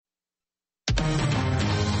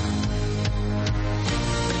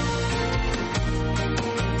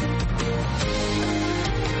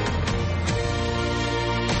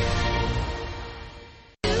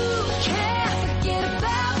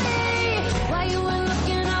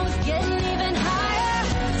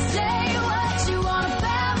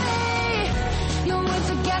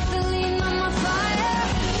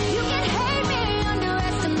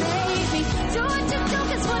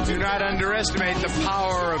underestimate the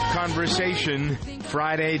power of conversation.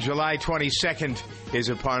 Friday, July 22nd is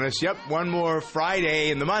upon us. Yep, one more Friday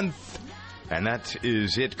in the month. And that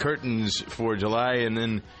is it. Curtains for July, and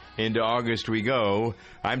then into August we go.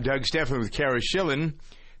 I'm Doug Stephan with Cara Shillen.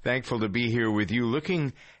 Thankful to be here with you,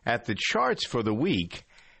 looking at the charts for the week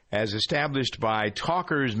as established by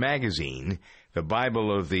Talkers Magazine, the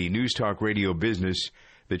Bible of the news talk radio business.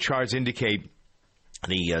 The charts indicate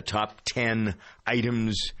the top 10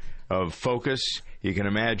 items of focus. You can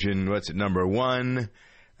imagine what's at number one.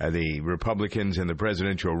 The Republicans and the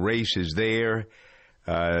presidential race is there.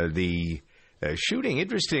 The shooting,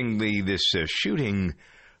 interestingly, this shooting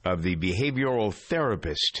of the behavioral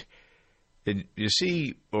therapist. Did you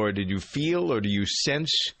see, or did you feel, or do you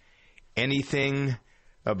sense anything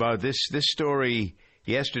about this? This story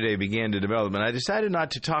yesterday began to develop, and I decided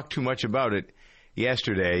not to talk too much about it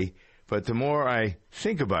yesterday, but the more I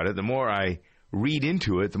think about it, the more I read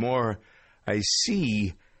into it, the more I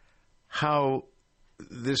see how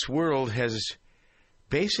this world has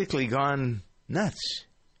basically gone nuts.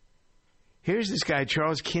 Here's this guy,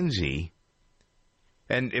 Charles Kinsey.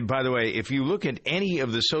 And by the way, if you look at any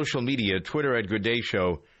of the social media, Twitter at Good Day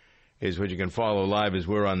Show is what you can follow live as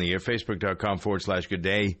we're on the air, Facebook.com/Good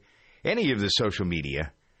Day. Any of the social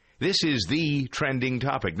media, this is the trending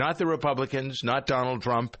topic. Not the Republicans, not Donald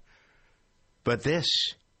Trump, but this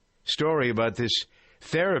story about this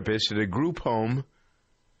therapist at a group home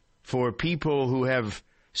for people who have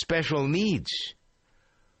special needs.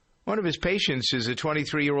 One of his patients is a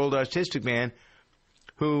 23-year-old autistic man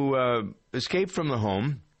who escaped from the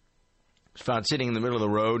home, was found sitting in the middle of the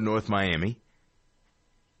road, North Miami.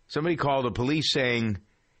 Somebody called the police saying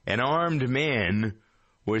an armed man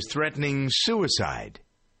was threatening suicide.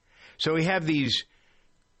 So we have these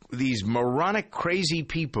moronic, crazy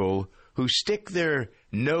people who stick their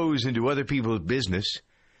nose into other people's business,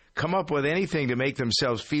 come up with anything to make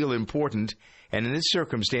themselves feel important, and in this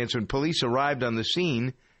circumstance, when police arrived on the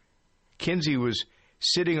scene, Kinsey was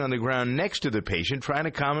sitting on the ground next to the patient trying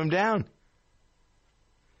to calm him down.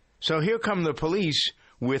 So here come the police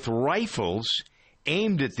with rifles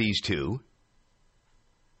aimed at these two,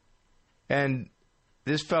 and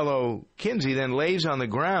this fellow Kinsey then lays on the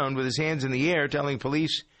ground with his hands in the air telling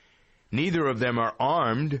police neither of them are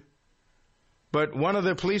armed, but one of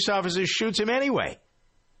the police officers shoots him anyway.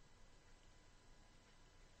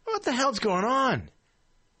 What the hell's going on?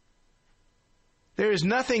 There is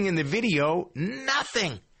nothing in the video,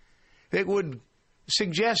 nothing, that would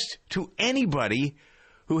suggest to anybody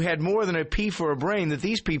who had more than a pea for a brain that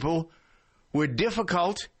these people were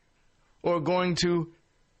difficult or going to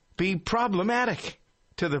be problematic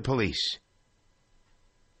to the police.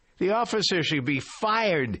 The officer should be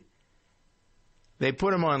fired. They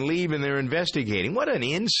put him on leave and they're investigating. What an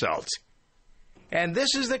insult. And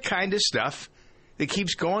this is the kind of stuff that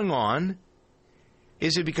keeps going on.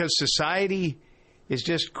 Is it because society is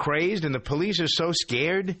just crazed and the police are so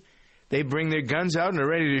scared they bring their guns out and are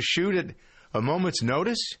ready to shoot at a moment's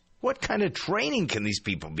notice? What kind of training can these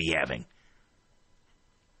people be having?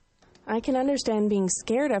 I can understand being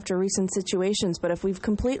scared after recent situations, but if we've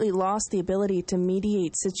completely lost the ability to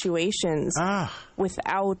mediate situations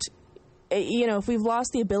without, if we've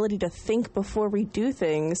lost the ability to think before we do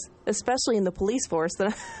things, especially in the police force,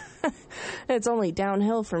 then it's only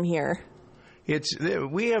downhill from here.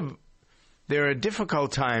 There are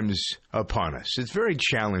difficult times upon us. It's very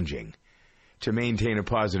challenging to maintain a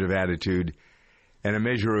positive attitude and a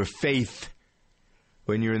measure of faith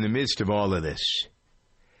when you're in the midst of all of this.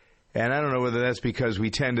 And I don't know whether that's because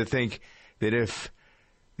we tend to think that if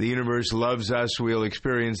the universe loves us, we'll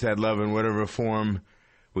experience that love in whatever form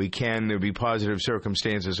we can. There'll be positive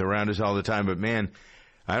circumstances around us all the time. But, man,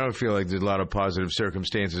 I don't feel like there's a lot of positive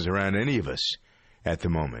circumstances around any of us at the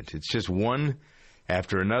moment. It's just one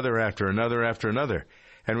after another, after another, after another.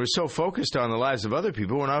 And we're so focused on the lives of other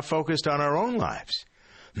people, we're not focused on our own lives.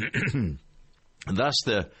 Thus,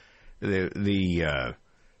 the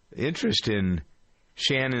interest in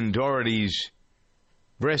Shannon Doherty's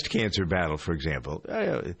breast cancer battle, for example.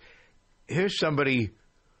 Here's somebody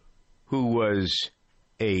who was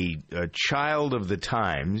a child of the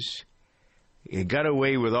times, got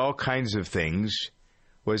away with all kinds of things,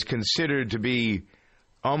 was considered to be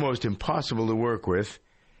almost impossible to work with,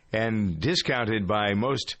 and discounted by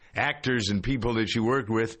most actors and people that she worked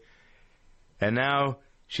with. And now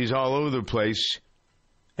she's all over the place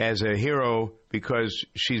as a hero because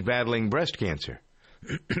she's battling breast cancer.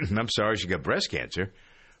 I'm sorry she got breast cancer,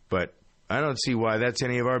 but I don't see why that's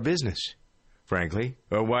any of our business, frankly,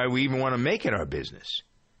 or why we even want to make it our business.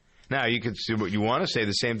 Now, you could want to say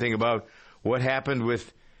the same thing about what happened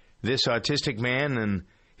with this autistic man and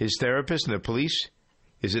his therapist and the police?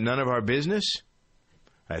 Is it none of our business?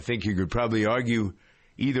 I think you could probably argue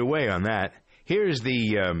either way on that. Here's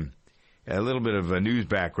a little bit of a news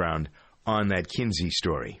background on that Kinsey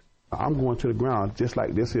story. I'm going to the ground just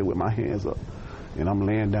like this here with my hands up, and I'm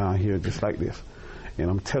laying down here just like this. And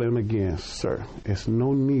I'm telling him again, sir, there's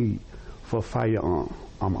no need for a firearm.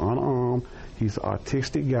 I'm unarmed. He's an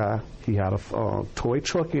autistic guy. He had a toy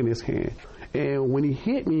truck in his hand. And when he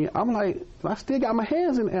hit me, I'm like, I still got my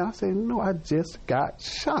hands in the air. I said, no, I just got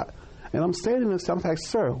shot. And I'm standing there, I'm like,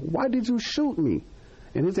 sir, why did you shoot me?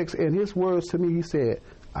 And his words to me, he said,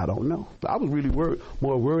 I don't know. I was really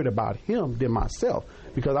more worried about him than myself,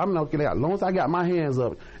 because I'm looking at, as long as I got my hands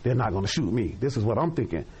up, they're not going to shoot me. This is what I'm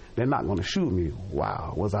thinking. They're not going to shoot me.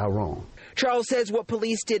 Wow, was I wrong? Charles says what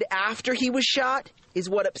police did after he was shot is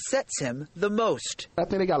what upsets him the most. I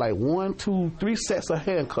think they got like 1, 2, 3 sets of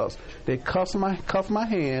handcuffs. They cuff my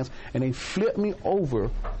hands, and they flip me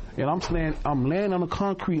over. And I'm laying on the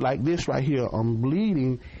concrete like this right here. I'm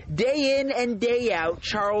bleeding. Day in and day out,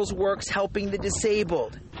 Charles works helping the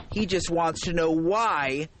disabled. He just wants to know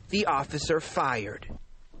why the officer fired.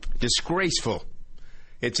 Disgraceful.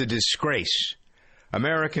 It's a disgrace.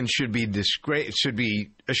 Americans should be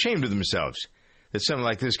ashamed of themselves that something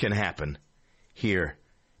like this can happen here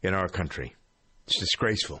in our country. It's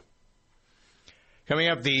disgraceful. Coming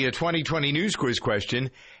up, the 2020 News Quiz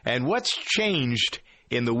question, and what's changed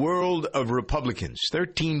in the world of Republicans?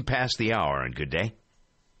 13 past the hour, and good day.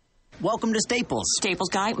 Welcome to Staples. Staples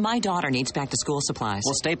guy, my daughter needs back-to-school supplies.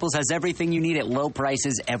 Well, Staples has everything you need at low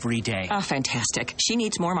prices every day. Oh, fantastic. She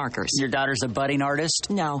needs more markers. Your daughter's a budding artist?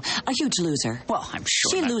 No, a huge loser. Well, I'm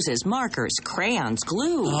sure. She loses markers, crayons,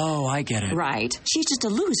 glue. Oh, I get it. Right. She's just a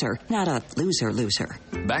loser, not a loser.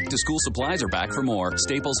 Back-to-school supplies are back for more.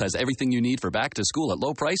 Staples has everything you need for back-to-school at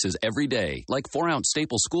low prices every day. Like 4-ounce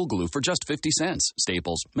Staples school glue for just 50 cents.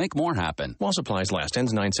 Staples, make more happen. While supplies last.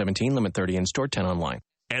 Ends 9/17, limit 30 in-store, 10 online.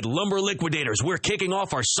 At Lumber Liquidators, we're kicking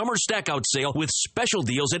off our summer stack-out sale with special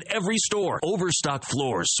deals at every store. Overstock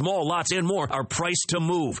floors, small lots, and more are priced to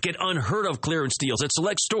move. Get unheard-of clearance deals at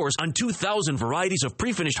select stores on 2,000 varieties of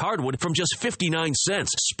pre-finished hardwood from just 59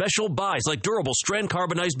 cents. Special buys like durable strand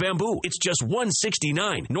carbonized bamboo. It's just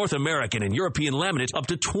 $169. North American and European laminate up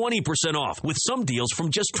to 20% off, with some deals from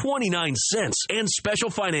just 29 cents. And special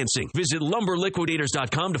financing. Visit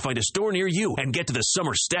LumberLiquidators.com to find a store near you and get to the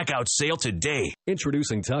summer stack-out sale today.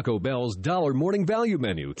 Introducing Taco Bell's $1 morning value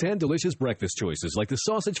menu. 10 delicious breakfast choices like the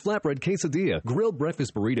sausage flatbread quesadilla, grilled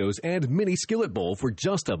breakfast burritos, and mini skillet bowl for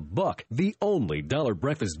just $1. The only $1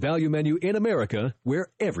 breakfast value menu in America where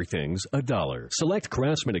everything's $1. Select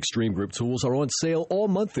Craftsman Extreme Group tools are on sale all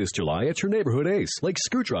month this July at your neighborhood Ace, like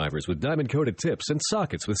screwdrivers with diamond-coated tips and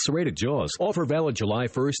sockets with serrated jaws. Offer valid July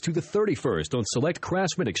 1st to the 31st on select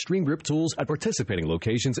Craftsman Extreme Grip tools at participating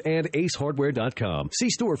locations and acehardware.com.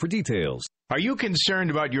 See store for details. Are you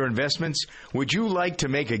concerned about your investments? Would you like to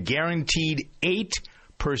make a guaranteed 8%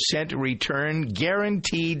 return?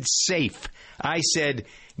 Guaranteed safe. I said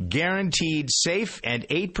guaranteed safe and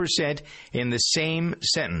 8% in the same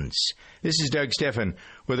sentence. This is Doug Steffen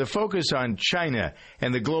with a focus on China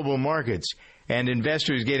and the global markets and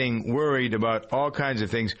investors getting worried about all kinds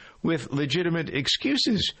of things with legitimate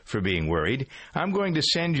excuses for being worried. I'm going to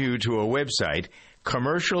send you to a website,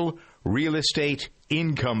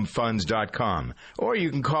 commercialrealestateincomefunds.com, or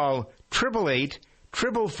you can call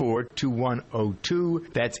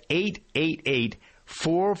 888-444-2102. That's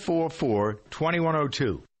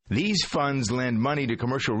 888-444-2102. These funds lend money to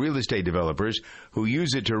commercial real estate developers who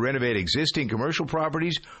use it to renovate existing commercial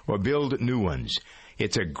properties or build new ones.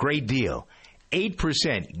 It's a great deal.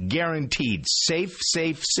 8% guaranteed. Safe.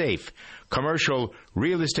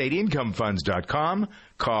 CommercialRealEstateIncomeFunds.com.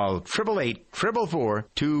 Call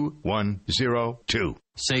 888-444-2102.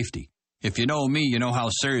 Safety. If you know me, you know how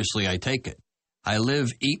seriously I take it. I live,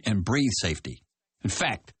 eat, and breathe safety. In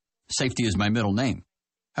fact, safety is my middle name.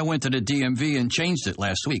 I went to the DMV and changed it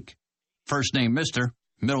last week. First name Mr.,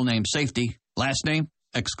 middle name Safety, last name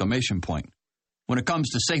exclamation point. When it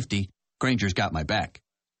comes to safety, Grainger's got my back.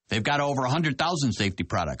 They've got over 100,000 safety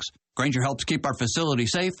products. Grainger helps keep our facility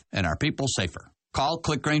safe and our people safer. Call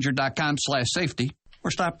clickgrainger.com/safety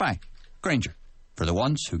or stop by. Grainger, for the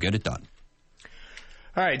ones who get it done.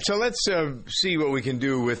 All right, so let's see what we can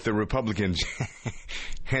do with the Republicans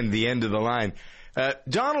and the end of the line.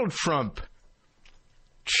 Donald Trump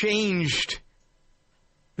changed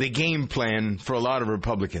the game plan for a lot of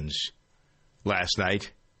Republicans last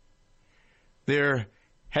night. There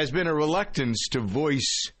has been a reluctance to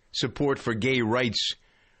voice support for gay rights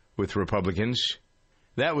with Republicans.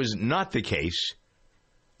 That was not the case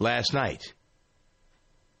last night.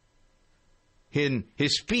 in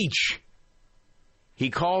his speech, he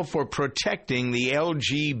called for protecting the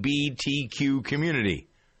LGBTQ community.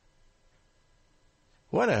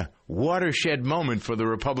 What a watershed moment for the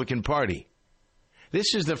Republican Party.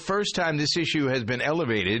 This is the first time this issue has been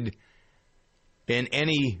elevated in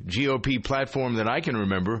any GOP platform that I can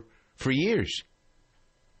remember for years.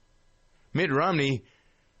 Mitt Romney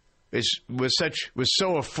was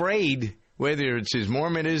so afraid, whether it's his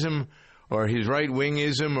Mormonism or his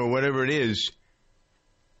right-wingism or whatever it is,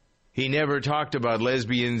 he never talked about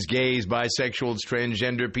lesbians, gays, bisexuals,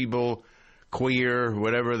 transgender people, queer,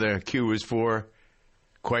 whatever the Q is for.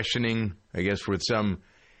 Questioning, I guess with some,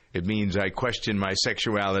 it means I question my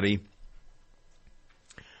sexuality.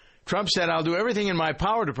 Trump said, I'll do everything in my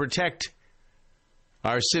power to protect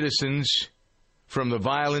our citizens from the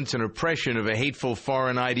violence and oppression of a hateful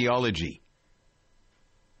foreign ideology.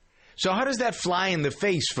 So how does that fly in the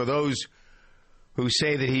face for those who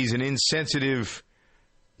say that he's an insensitive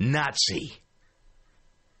Nazi?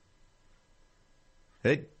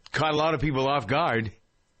 It caught a lot of people off guard.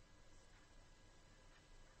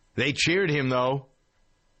 They cheered him, though.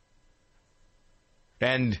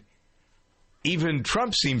 And even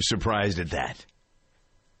Trump seems surprised at that.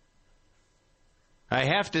 I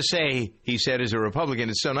have to say, he said as a Republican,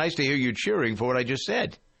 it's so nice to hear you cheering for what I just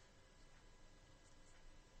said.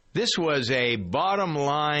 This was a bottom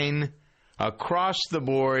line,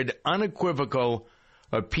 across-the-board, unequivocal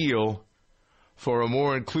appeal for a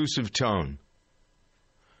more inclusive tone.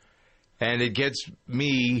 And it gets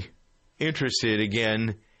me interested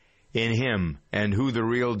again in him and who the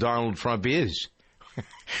real Donald Trump is.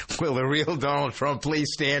 Will the real Donald Trump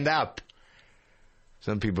please stand up?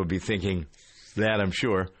 Some people be thinking that, I'm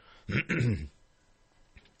sure.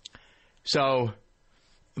 So,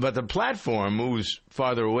 but the platform moves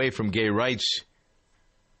farther away from gay rights.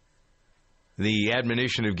 The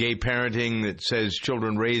admonition of gay parenting that says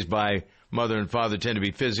children raised by mother and father tend to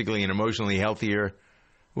be physically and emotionally healthier.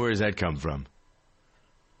 Where does that come from?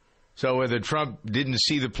 So whether Trump didn't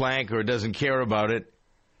see the plank or doesn't care about it,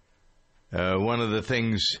 one of the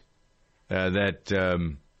things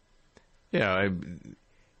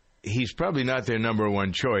he's probably not their number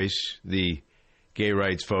one choice, the gay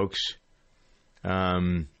rights folks.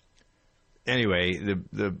 Anyway,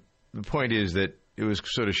 the point is that it was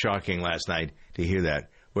sort of shocking last night to hear that.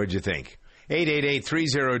 What'd you think?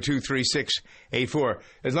 888-302-3684.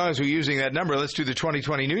 As long as we're using that number, let's do the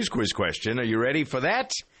 2020 News Quiz question. Are you ready for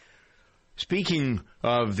that? Speaking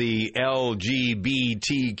of the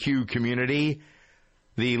LGBTQ community,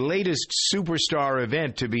 the latest superstar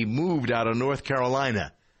event to be moved out of North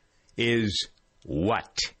Carolina is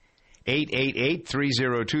what?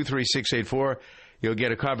 888-302-3684. You'll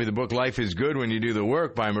get a copy of the book Life is Good When You Do the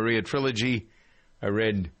Work by Maria Trilogy. I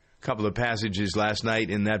read a couple of passages last night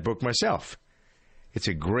in that book myself. It's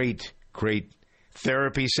a great, great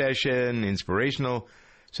therapy session, inspirational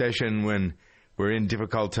session when we're in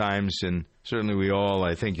difficult times, and certainly we all,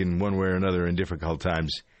 I think, in one way or another, in difficult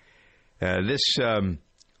times. This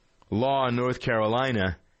law in North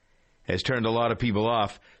Carolina has turned a lot of people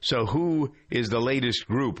off. So who is the latest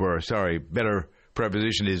group, or, sorry, better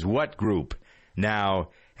preposition is what group now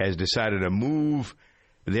has decided to move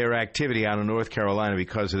their activity out of North Carolina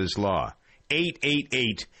because of this law?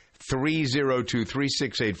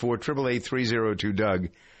 888-302-3684, 888-302-DOUG.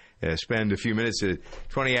 Spend a few minutes at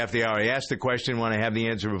 20 after the hour. I asked the question, want to have the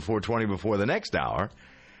answer before 20 before the next hour.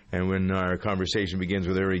 And when our conversation begins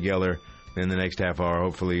with Uri Geller in the next half hour,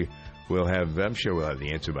 hopefully I'm sure we'll have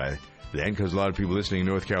the answer by then, because a lot of people listening in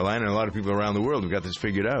North Carolina and a lot of people around the world have got this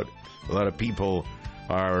figured out. A lot of people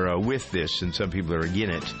are with this, and some people are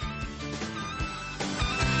against it.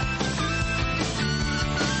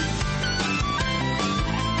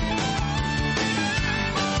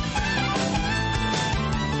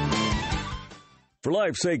 For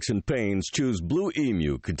life's aches and pains, choose Blue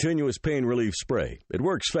Emu Continuous Pain Relief Spray. It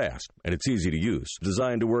works fast, and it's easy to use.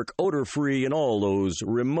 Designed to work odor-free in all those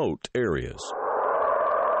remote areas.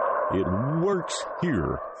 It works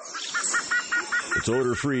here. It's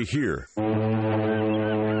odor-free here.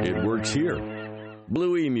 It works here.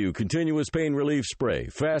 Blue Emu Continuous Pain Relief Spray.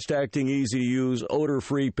 Fast-acting, easy-to-use,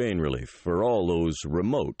 odor-free pain relief for all those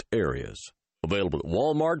remote areas. Available at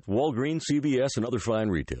Walmart, Walgreens, CVS, and other fine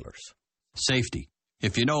retailers. Safety.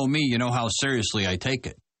 If you know me, you know how seriously I take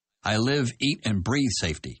it. I live, eat, and breathe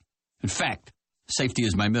safety. In fact, safety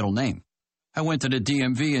is my middle name. I went to the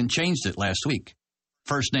DMV and changed it last week.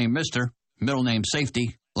 First name Mr., middle name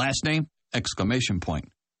Safety, last name exclamation point.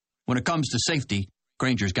 When it comes to safety,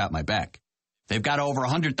 Grainger's got my back. They've got over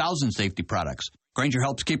 100,000 safety products. Grainger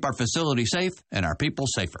helps keep our facility safe and our people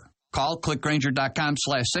safer. Call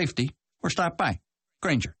clickgrainger.com/safety or stop by.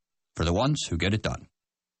 Granger, for the ones who get it done.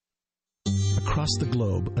 Across the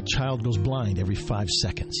globe, a child goes blind every 5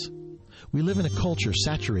 seconds. We live in a culture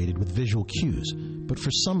saturated with visual cues, but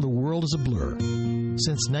for some, the world is a blur.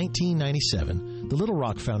 Since 1997, the Little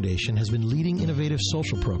Rock Foundation has been leading innovative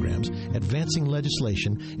social programs, advancing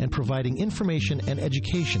legislation, and providing information and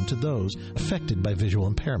education to those affected by visual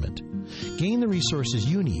impairment. Gain the resources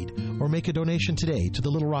you need or make a donation today to the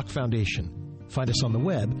Little Rock Foundation. Find us on the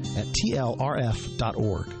web at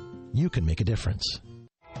tlrf.org. You can make a difference.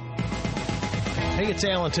 Hey, it's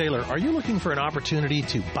Alan Taylor. Are you looking for an opportunity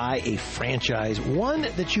to buy a franchise, one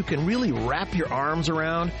that you can really wrap your arms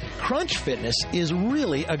around? Crunch Fitness is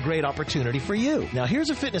really a great opportunity for you. Now,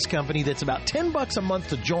 here's a fitness company that's about $10 a month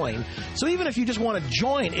to join, so even if you just want to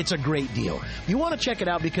join, it's a great deal. You want to check it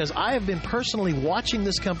out because I have been personally watching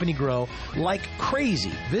this company grow like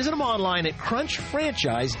crazy. Visit them online at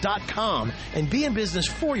crunchfranchise.com and be in business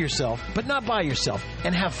for yourself, but not by yourself,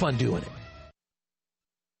 and have fun doing it.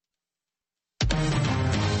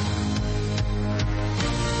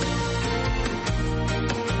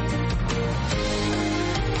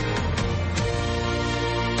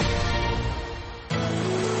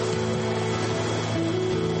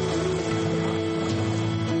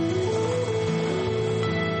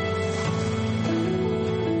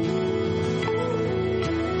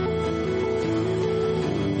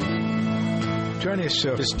 Join us,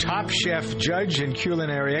 this top chef, judge, and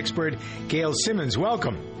culinary expert, Gail Simmons.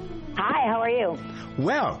 Welcome. Hi, how are you?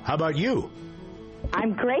 Well, how about you?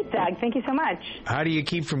 I'm great, Doug. Thank you so much. How do you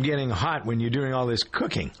keep from getting hot when you're doing all this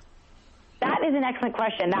cooking? That is an excellent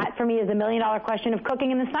question. That, for me, is the million-dollar question of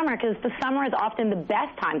cooking in the summer, because the summer is often the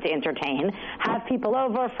best time to entertain, have people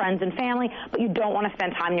over, friends and family, but you don't want to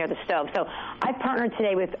spend time near the stove. So I've partnered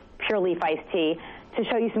today with Pure Leaf Iced Tea to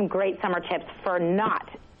show you some great summer tips for not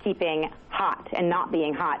keeping hot and not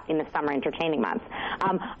being hot in the summer entertaining months.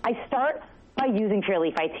 I start by using Pure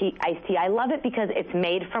Leaf Iced Tea. I love it because it's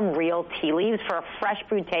made from real tea leaves for a fresh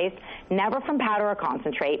brewed taste, never from powder or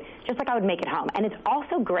concentrate, just like I would make at home. And it's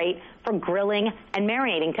also great for grilling and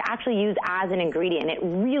marinating to actually use as an ingredient. It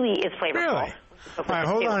really is flavorful. Really? All right,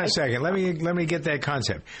 hold on a second. Let me get that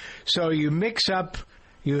concept. So you mix up.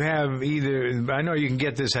 You have either, I know you can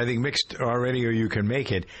get this, I think, mixed already, or you can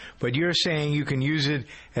make it, but you're saying you can use it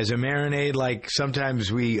as a marinade, like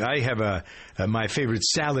sometimes I have my favorite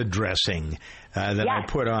salad dressing that I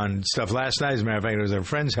put on stuff. Last night, as a matter of fact, I was at a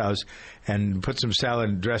friend's house and put some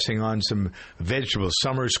salad dressing on some vegetables,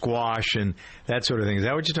 summer squash and that sort of thing. Is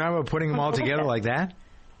that what you're talking about, putting them all together like that?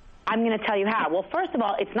 I'm going to tell you how. Well, first of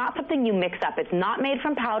all, it's not something you mix up. It's not made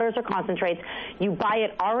from powders or concentrates. You buy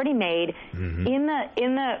it already made in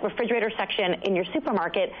the refrigerator section in your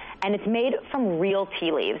supermarket, and it's made from real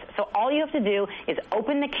tea leaves. So all you have to do is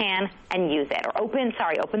open the can and use it, or open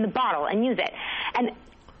the bottle and use it. And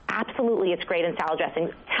absolutely, it's great in salad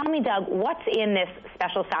dressings. Tell me, Doug, what's in this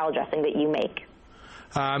special salad dressing that you make?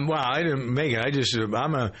 Well, I didn't make it.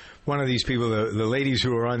 I'm one of these people. The ladies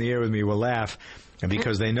who are on the air with me will laugh. And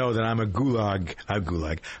because they know that I'm a goulash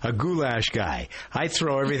guy. I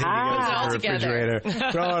throw everything together in the refrigerator,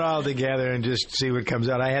 throw it all together, and just see what comes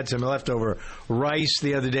out. I had some leftover rice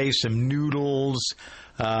the other day, some noodles.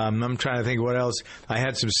 I'm trying to think what else. I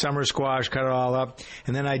had some summer squash, cut it all up,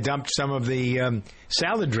 and then I dumped some of the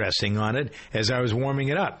salad dressing on it as I was warming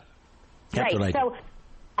it up. That's what I did. So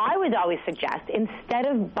I would always suggest, instead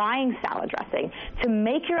of buying salad dressing, to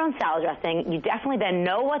make your own salad dressing. You definitely then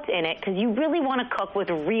know what's in it, because you really want to cook with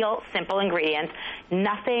real simple ingredients,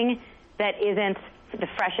 nothing that isn't the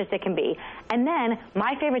freshest it can be. And then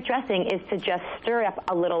my favorite dressing is to just stir up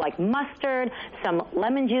a little like mustard, some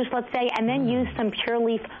lemon juice, let's say, and then use some Pure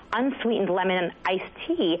Leaf unsweetened lemon iced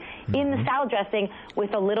tea in the salad dressing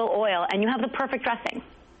with a little oil, and you have the perfect dressing.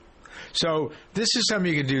 So this is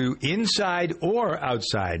something you can do inside or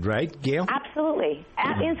outside, right, Gail? Absolutely.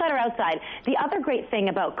 Inside or outside. The other great thing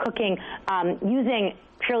about cooking using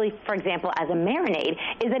Pure Leaf, for example, as a marinade,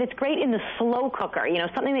 is that it's great in the slow cooker,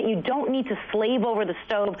 something that you don't need to slave over the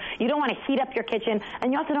stove. You don't want to heat up your kitchen,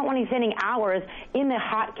 and you also don't want to be spending hours in the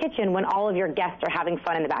hot kitchen when all of your guests are having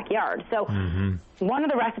fun in the backyard. So one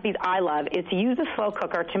of the recipes I love is to use a slow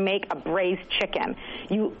cooker to make a braised chicken.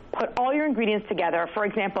 You put all your ingredients together. For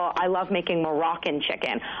example, I love making Moroccan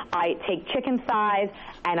chicken. I take chicken thighs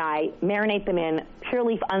and I marinate them in Pure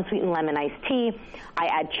Leaf unsweetened lemon iced tea. I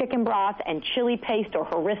add chicken broth and chili paste or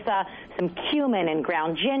harissa, some cumin and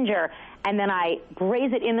ground ginger, and then I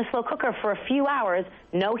braise it in the slow cooker for a few hours,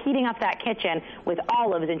 no heating up that kitchen, with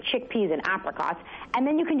olives and chickpeas and apricots, and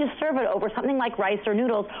then you can just serve it over something like rice or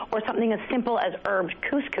noodles, or something as simple as herbed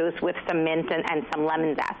couscous with some mint and some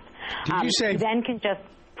lemon zest. Did you say? You then can just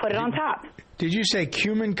put it on top. Did you say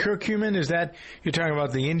cumin, curcumin? Is that, you're talking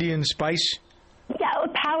about the Indian spice? Yeah,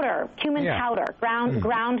 powder, cumin powder,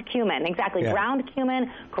 ground cumin, exactly. Yeah. Ground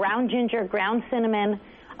cumin, ground ginger, ground cinnamon,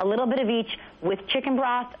 a little bit of each with chicken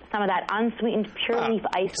broth, some of that unsweetened pure leaf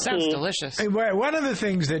iced tea. Sounds delicious. Hey, one of the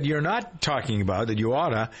things that you're not talking about that you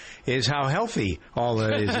oughta is how healthy all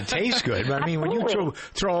that is. It tastes good, but I mean, when you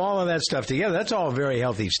throw all of that stuff together, that's all very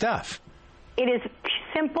healthy stuff. It is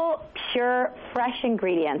simple, pure, fresh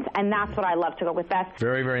ingredients, and that's what I love to go with that.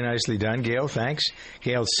 Very, very nicely done, Gail. Thanks.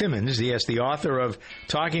 Gail Simmons, yes, the author of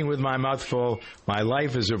Talking with My Mouth Full, My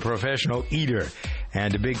Life as a Professional Eater,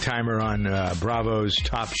 and a big timer on Bravo's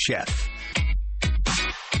Top Chef.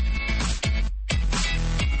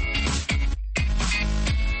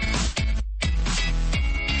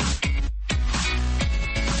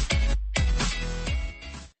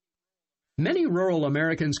 Many rural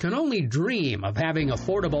Americans can only dream of having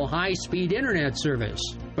affordable high-speed internet service.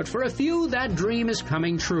 But for a few, that dream is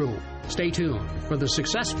coming true. Stay tuned for the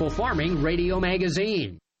Successful Farming Radio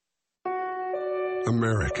Magazine.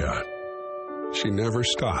 America. She never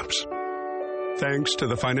stops. Thanks to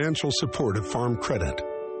the financial support of Farm Credit.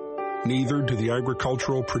 Neither do the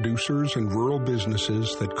agricultural producers and rural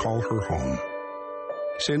businesses that call her home.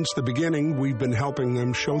 Since the beginning, we've been helping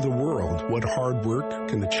them show the world what hard work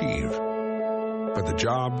can achieve. But the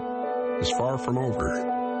job is far from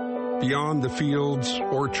over. Beyond the fields,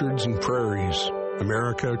 orchards, and prairies,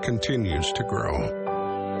 America continues to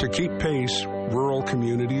grow. To keep pace, rural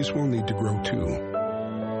communities will need to grow too.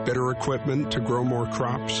 Better equipment to grow more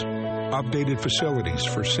crops, updated facilities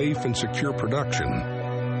for safe and secure production,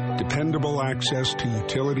 dependable access to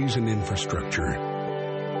utilities and infrastructure.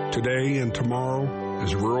 Today and tomorrow,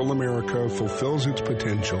 as rural America fulfills its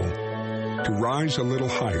potential to rise a little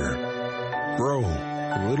higher, grow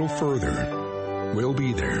a little further, we'll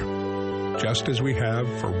be there, just as we have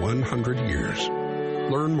for 100 years.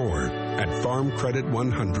 Learn more at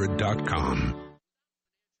farmcredit100.com.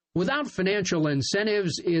 Without financial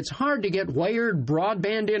incentives, it's hard to get wired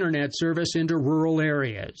broadband internet service into rural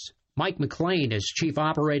areas. Mike McLean is Chief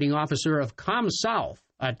Operating Officer of ComSouth,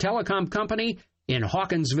 a telecom company in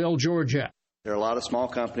Hawkinsville, Georgia. There are a lot of small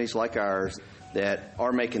companies like ours that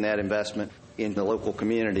are making that investment in the local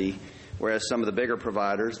community, whereas some of the bigger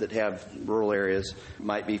providers that have rural areas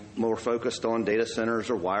might be more focused on data centers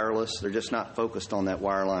or wireless. They're just not focused on that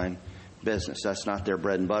wireline business. That's not their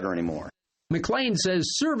bread and butter anymore. McLean says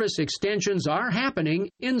service extensions are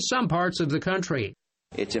happening in some parts of the country.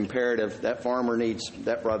 It's imperative that farmer needs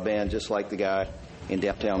that broadband just like the guy in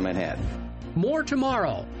downtown Manhattan. More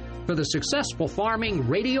tomorrow. For the Successful Farming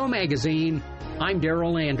Radio Magazine, I'm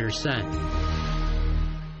Darrell Anderson.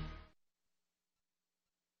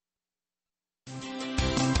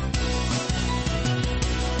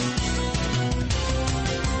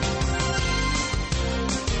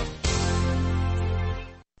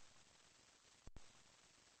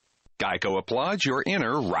 Geico applauds your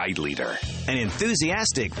inner ride leader. An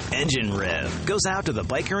enthusiastic engine rev goes out to the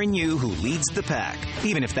biker in you who leads the pack.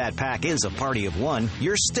 Even if that pack is a party of one,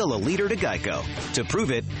 you're still a leader to Geico. To prove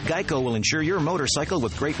it, Geico will insure your motorcycle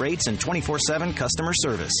with great rates and 24/7 customer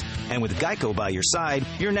service. And with Geico by your side,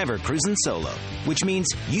 you're never cruising solo, which means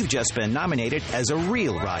you've just been nominated as a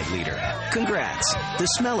real ride leader. Congrats. The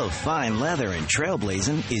smell of fine leather and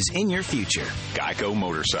trailblazing is in your future. Geico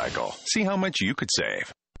Motorcycle. See how much you could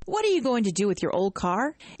save. What are you going to do with your old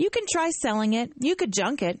car? You can try selling it, you could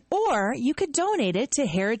junk it, or you could donate it to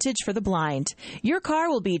Heritage for the Blind. Your car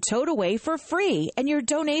will be towed away for free, and your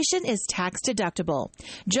donation is tax deductible.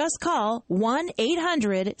 Just call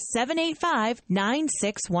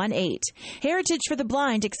 1-800-785-9618. Heritage for the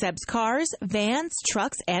Blind accepts cars, vans,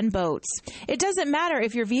 trucks, and boats. It doesn't matter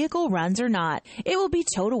if your vehicle runs or not. It will be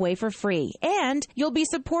towed away for free, and you'll be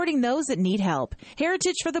supporting those that need help.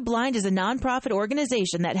 Heritage for the Blind is a nonprofit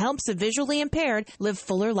organization that helps the visually impaired live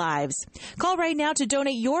fuller lives. Call right now to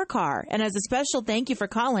donate your car, and as a special thank you for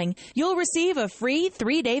calling, you'll receive a free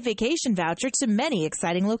 3-day vacation voucher to many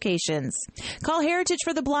exciting locations. Call Heritage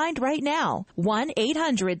for the Blind right now,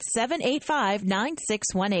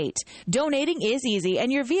 1-800-785-9618. Donating is easy,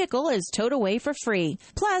 and your vehicle is towed away for free.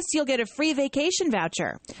 Plus, you'll get a free vacation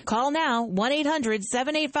voucher. Call now,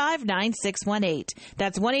 1-800-785-9618.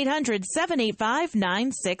 That's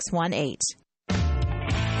 1-800-785-9618.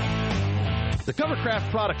 The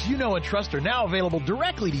Covercraft products you know and trust are now available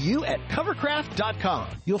directly to you at covercraft.com.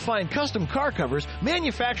 You'll find custom car covers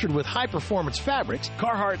manufactured with high-performance fabrics,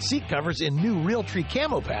 Carhartt seat covers in new Realtree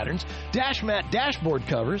camo patterns, dash mat dashboard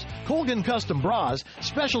covers, Colgan custom bras,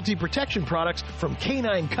 specialty protection products from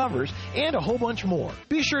K9 Covers, and a whole bunch more.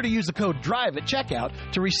 Be sure to use the code DRIVE at checkout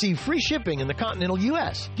to receive free shipping in the continental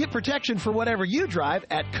U.S. Get protection for whatever you drive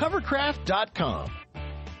at covercraft.com.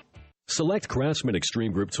 Select Craftsman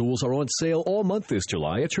Extreme Grip tools are on sale all month this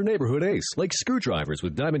July at your neighborhood Ace, like screwdrivers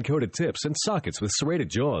with diamond-coated tips and sockets with serrated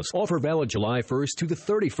jaws. Offer valid July 1st to the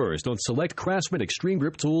 31st on select Craftsman Extreme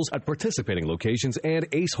Grip tools at participating locations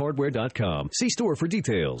and acehardware.com. See store for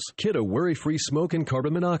details. Kidde worry-free smoke and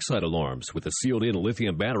carbon monoxide alarms with a sealed-in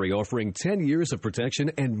lithium battery offering 10 years of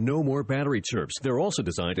protection and no more battery chirps. They're also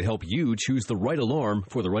designed to help you choose the right alarm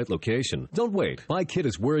for the right location. Don't wait. Buy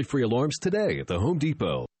Kidde's worry-free alarms today at the Home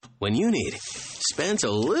Depot. When you need spends a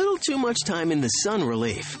little too much time in the sun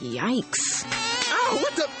relief. Yikes. Ow,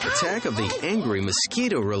 what the? Attack of the angry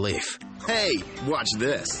mosquito relief. Hey, watch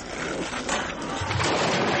this.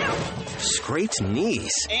 Scraped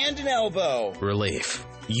knees. And an elbow. Relief.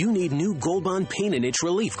 You need new Gold Bond Pain and Itch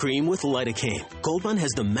Relief Cream with lidocaine. Gold Bond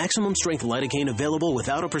has the maximum strength lidocaine available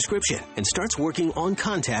without a prescription and starts working on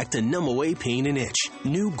contact to numb away pain and itch.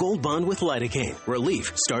 New Gold Bond with lidocaine.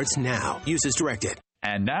 Relief starts now. Use as directed.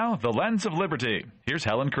 And now, the Lens of Liberty. Here's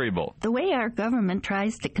Helen Kriebel. The way our government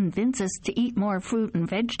tries to convince us to eat more fruit and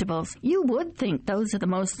vegetables, you would think those are the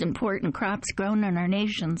most important crops grown on our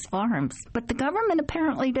nation's farms. But the government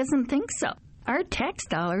apparently doesn't think so. Our tax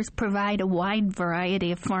dollars provide a wide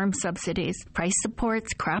variety of farm subsidies, price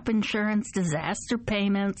supports, crop insurance, disaster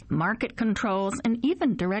payments, market controls, and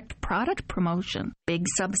even direct product promotion. Big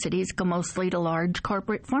subsidies go mostly to large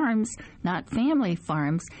corporate farms, not family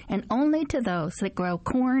farms, and only to those that grow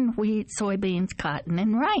corn, wheat, soybeans, cotton,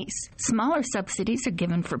 and rice. Smaller subsidies are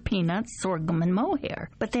given for peanuts, sorghum, and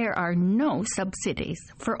mohair, but there are no subsidies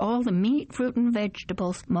for all the meat, fruit, and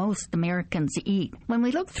vegetables most Americans eat. When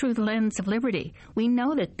we look through the lens of liberty, we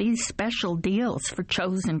know that these special deals for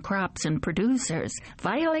chosen crops and producers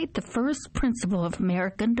violate the first principle of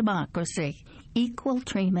American democracy, equal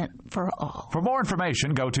treatment for all. For more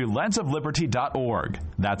information, go to lensofliberty.org.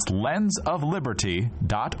 That's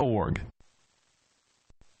lensofliberty.org.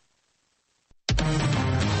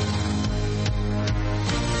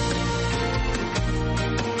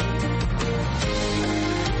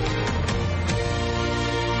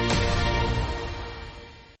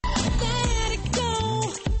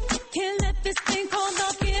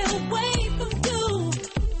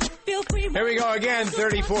 Here we go again,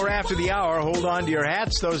 34 after the hour. Hold on to your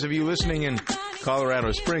hats. Those of you listening in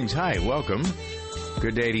Colorado Springs, hi, welcome.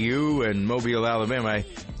 Good day to you in Mobile, Alabama. I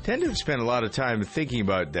tend to have spent a lot of time thinking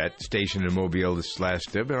about that station in Mobile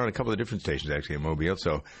I've been on a couple of different stations actually in Mobile,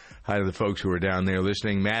 so hi to the folks who are down there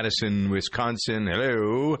listening. Madison, Wisconsin,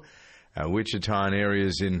 hello. Wichita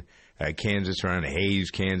areas in Kansas, around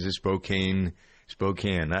Hays, Kansas, Spokane.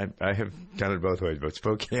 I have done it both ways, but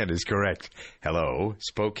Spokane is correct. Hello,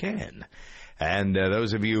 Spokane. And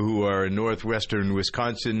those of you who are in northwestern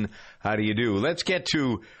Wisconsin, how do you do? Let's get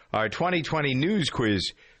to our 2020 news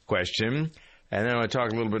quiz question. And then I want to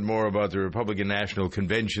talk a little bit more about the Republican National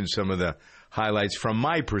Convention, some of the highlights from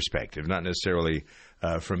my perspective, not necessarily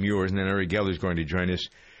from yours. And then Uri Geller is going to join us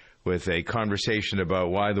with a conversation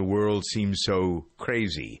about why the world seems so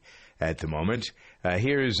crazy at the moment.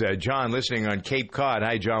 Here's John listening on Cape Cod.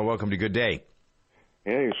 Hi, John. Welcome to Good Day.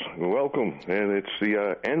 Yes, welcome. And it's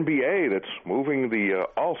the NBA that's moving the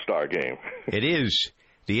All-Star game. It is.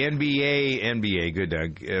 The NBA, good,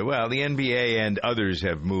 Doug. Well, the NBA and others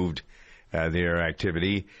have moved their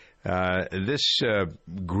activity. This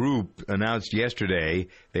group announced yesterday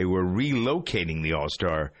they were relocating the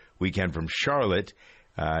All-Star weekend from Charlotte,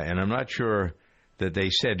 and I'm not sure that they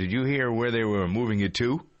said. Did you hear where they were moving it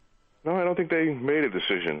to? No, I don't think they made a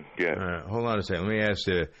decision yet. Hold on a second. Let me ask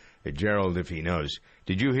Gerald if he knows.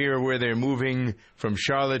 Did you hear where they're moving from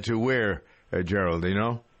Charlotte to where, Gerald? Do you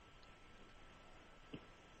know?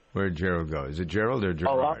 Where'd Gerald go? Is it Gerald or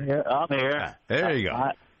Gerald? Oh, I'm here. There you go.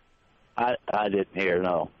 I didn't hear,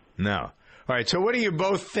 no. No. All right, so what do you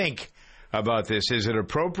both think about this? Is it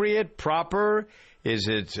appropriate, proper? Is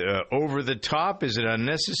it over the top? Is it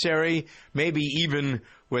unnecessary? Maybe even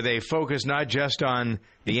where they focus not just on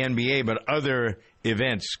the NBA, but other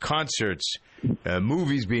events, concerts,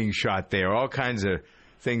 movies being shot there, all kinds of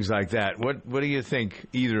things like that. What do you think,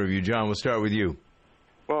 either of you? John, we'll start with you.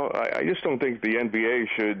 Well, I just don't think the NBA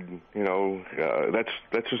should,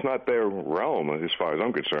 that's just not their realm as far as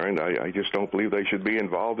I'm concerned. I just don't believe they should be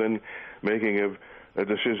involved in making a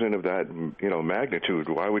decision of that, magnitude?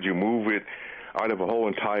 Why would you move it out of a whole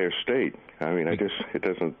entire state? I mean, I guess it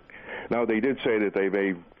doesn't. Now, they did say that they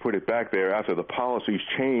may put it back there after the policies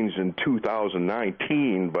changed in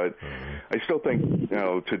 2019, but I still think,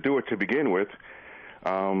 to do it to begin with,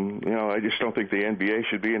 I just don't think the NBA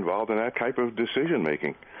should be involved in that type of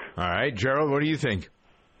decision-making. All right. Gerald, what do you think?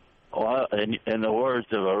 Well, in the words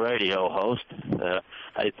of a radio host,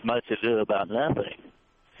 it's much ado about nothing.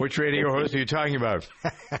 Which radio host are you talking about?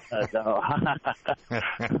 No. I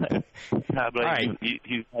believe right.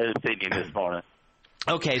 you had an opinion this morning.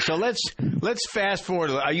 Okay, so let's fast forward.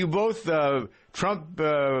 Are you both Trump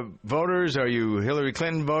voters? Are you Hillary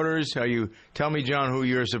Clinton voters? Tell me, John, who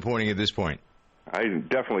you're supporting at this point. I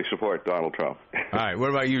definitely support Donald Trump. All right. What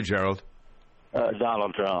about you, Gerald?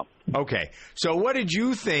 Donald Trump. Okay. So what did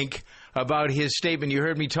you think about his statement? You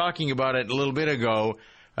heard me talking about it a little bit ago.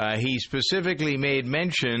 He specifically made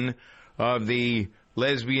mention of the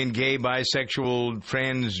lesbian, gay, bisexual,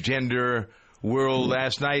 transgender world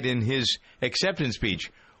last night in his acceptance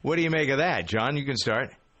speech. What do you make of that, John? You can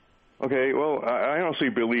start. Okay, well, I honestly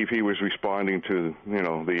believe he was responding to,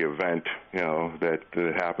 the event, that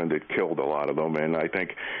happened that killed a lot of them, and I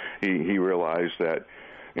think he realized that,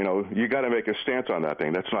 you got to make a stance on that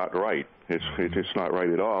thing. That's not right. It's not right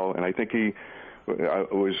at all, and I think he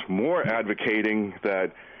was more advocating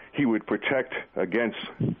that he would protect against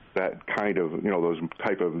that kind of, those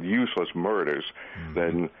type of useless murders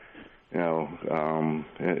than...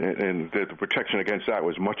 and the protection against that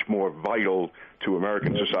was much more vital to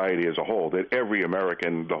American society as a whole, that every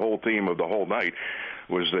American, the whole theme of the whole night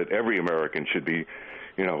was that every American should be,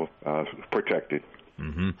 protected.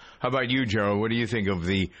 Mm-hmm. How about you, Gerald? What do you think of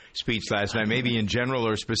the speech last night, maybe in general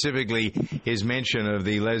or specifically his mention of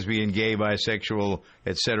the lesbian, gay, bisexual,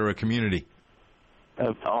 etc. community?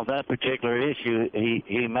 On that particular issue,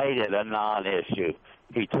 he made it a non-issue.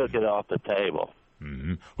 He took it off the table.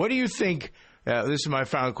 Mm-hmm. What do you think, this is my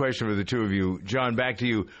final question for the two of you. John, back to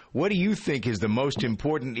you. What do you think is the most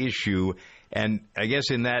important issue? And I guess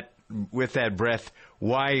with that breath,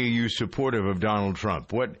 why are you supportive of Donald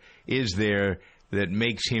Trump? What is there that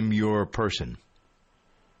makes him your person?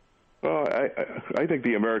 Well, I think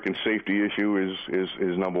the American safety issue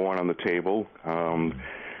is number one on the table.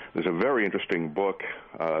 There's a very interesting book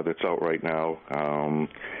that's out right now.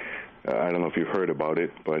 I don't know if you've heard about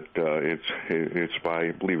it, but it's by,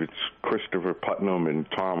 I believe it's Christopher Putnam and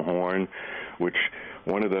Tom Horn, which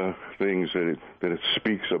one of the things that it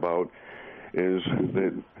speaks about is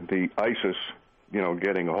that the ISIS,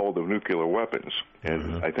 getting a hold of nuclear weapons.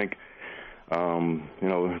 And I think,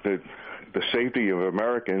 the safety of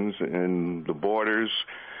Americans and the borders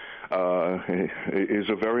is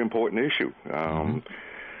a very important issue.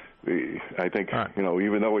 I think,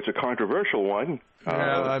 even though it's a controversial one,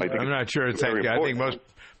 I'm not sure it's that. I think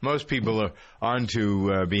most people are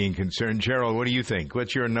onto being concerned. Gerald, what do you think?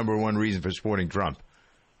 What's your number one reason for supporting Trump?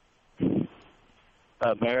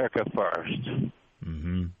 America first.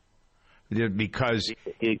 Mm-hmm. Because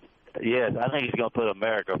yes, I think he's going to put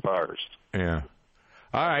America first. Yeah.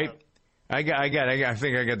 All right. I think I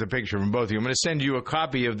got the picture from both of you. I'm going to send you a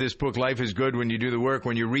copy of this book, Life is Good When You Do the Work.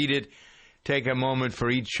 When you read it, take a moment for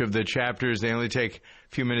each of the chapters. They only take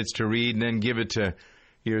a few minutes to read, and then give it to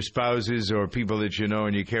your spouses or people that you know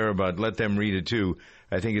and you care about. Let them read it, too.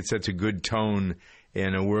 I think it sets a good tone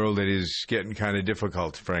in a world that is getting kind of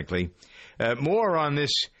difficult, frankly. More on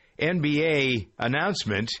this NBA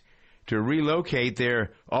announcement to relocate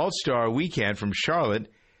their All-Star Weekend from Charlotte.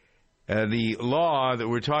 The law that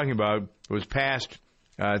we're talking about was passed,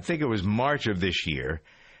 I think it was March of this year,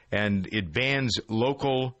 and it bans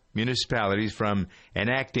local municipalities from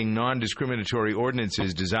enacting non-discriminatory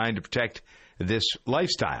ordinances designed to protect this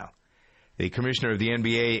lifestyle. The commissioner of the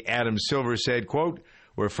NBA, Adam Silver, said, quote,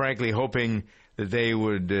 "We're frankly hoping that they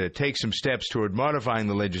would take some steps toward modifying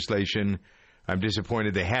the legislation. I'm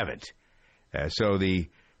disappointed they haven't."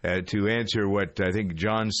 To answer what I think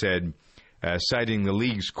John said, citing the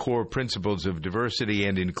league's core principles of diversity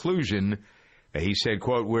and inclusion, he said,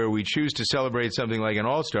 quote, "Where we choose to celebrate something like an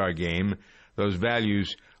all-star game, those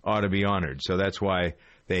values ought to be honored." So that's why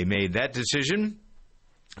they made that decision.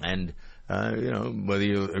 And, whether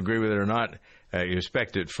you agree with it or not, you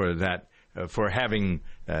respect it for that, for having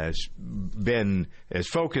been as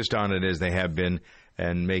focused on it as they have been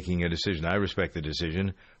and making a decision. I respect the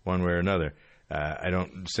decision one way or another. I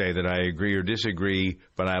don't say that I agree or disagree,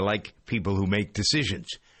 but I like people who make decisions.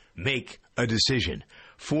 Make a decision.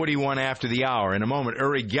 41 after the hour. In a moment,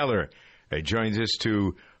 Uri Geller joins us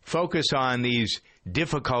to focus on these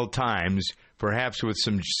difficult times, perhaps with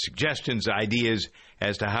some suggestions, ideas,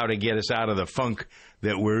 as to how to get us out of the funk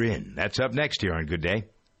that we're in. That's up next here on Good Day.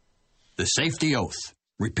 The safety oath.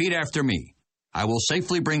 Repeat after me. I will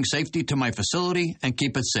safely bring safety to my facility and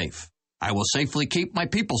keep it safe. I will safely keep my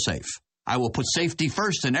people safe. I will put safety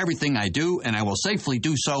first in everything I do, and I will safely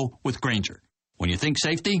do so with Grainger. When you think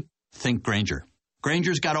safety, think Grainger.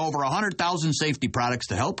 Grainger's got over 100,000 safety products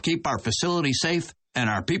to help keep our facility safe and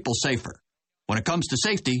our people safer. When it comes to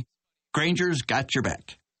safety, Grainger's got your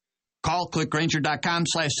back. Call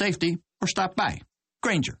clickgrainger.com/safety or stop by.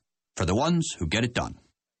 Grainger, for the ones who get it done.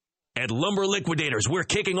 At Lumber Liquidators, we're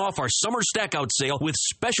kicking off our summer stack-out sale with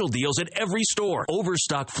special deals at every store.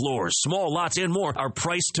 Overstock floors, small lots, and more are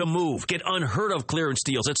priced to move. Get unheard-of clearance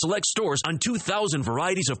deals at select stores on 2,000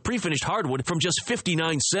 varieties of pre-finished hardwood from just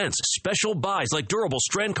 59 cents. Special buys like durable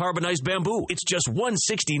strand carbonized bamboo. It's just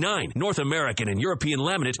 $169. North American and European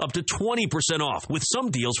laminate up to 20% off, with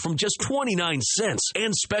some deals from just 29 cents.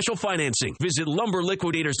 And special financing. Visit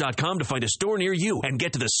LumberLiquidators.com to find a store near you and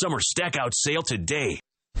get to the summer stack-out sale today.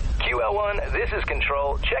 QL1, this is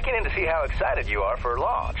Control, checking in to see how excited you are for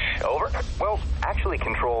launch. Over? Well, actually,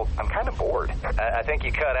 Control, I'm kind of bored. I think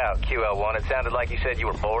you cut out, QL1. It sounded like you said you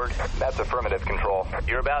were bored. That's affirmative, Control.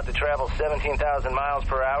 You're about to travel 17,000 miles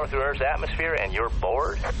per hour through Earth's atmosphere, and you're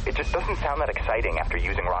bored? It just doesn't sound that exciting after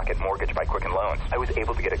using Rocket Mortgage by Quicken Loans. I was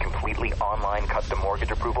able to get a completely online custom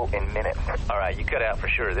mortgage approval in minutes. All right, you cut out for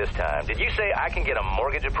sure this time. Did you say I can get a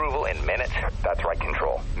mortgage approval in minutes? That's right,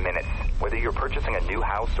 Control. Minutes. Whether you're purchasing a new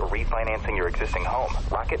house or refinancing your existing home,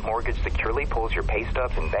 Rocket Mortgage securely pulls your pay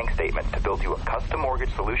stubs and bank statements to build you a custom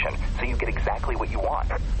mortgage solution so you get exactly what you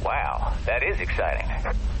want. Wow, that is exciting.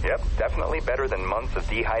 Yep, definitely better than months of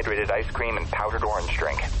dehydrated ice cream and powdered orange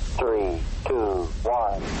drink. 3, 2,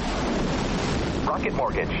 1. Rocket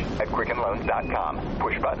Mortgage at QuickenLoans.com.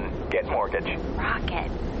 Push button, get mortgage.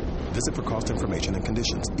 Rocket. Visit for cost information and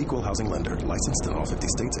conditions. Equal housing lender. Licensed in all 50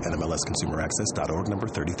 states. NMLSConsumerAccess.org number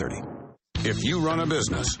 3030. If you run a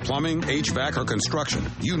business, plumbing, HVAC, or construction,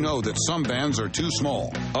 you know that some vans are too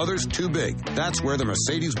small, others too big. That's where the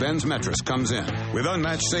Mercedes-Benz Metris comes in. With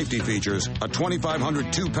unmatched safety features, a 2,500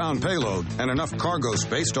 2-pound payload, and enough cargo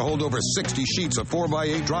space to hold over 60 sheets of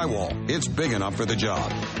 4x8 drywall, it's big enough for the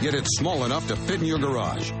job. Yet it's small enough to fit in your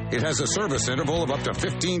garage. It has a service interval of up to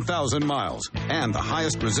 15,000 miles and the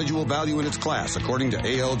highest residual value in its class, according to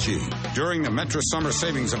ALG. During the Metris Summer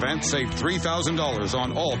Savings Event, save $3,000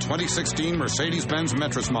 on all 2016 Mercedes-Benz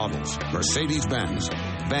Metris models. Mercedes-Benz.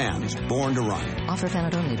 Vans born to run. Offer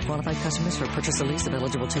valid only to qualified customers for purchase or lease of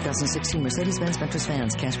eligible 2016 Mercedes-Benz Metris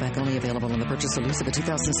vans. Cashback only available on the purchase or lease of a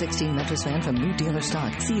 2016 Metris van from new dealer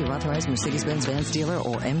stock. See your authorized Mercedes-Benz Vans dealer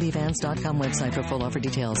or mbvans.com website for full offer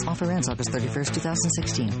details. Offer ends August 31st,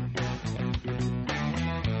 2016.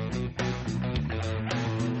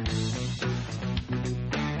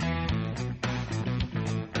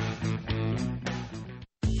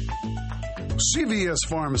 CVS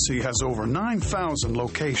Pharmacy has over 9,000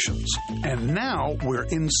 locations, and now we're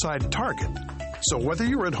inside Target. So whether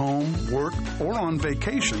you're at home, work, or on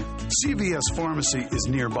vacation, CVS Pharmacy is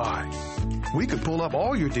nearby. We could pull up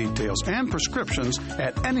all your details and prescriptions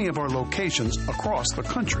at any of our locations across the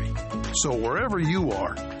country. So wherever you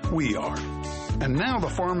are, we are. And now the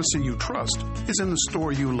pharmacy you trust is in the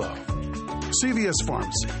store you love. CVS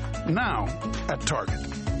Pharmacy, now at Target.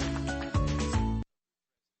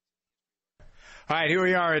 All right, here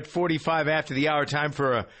we are at 45 after the hour. Time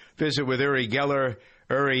for a visit with Uri Geller.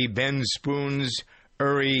 Uri bends spoons.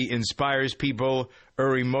 Uri inspires people.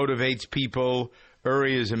 Uri motivates people.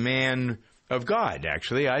 Uri is a man of God,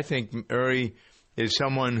 actually. I think Uri is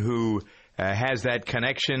someone who has that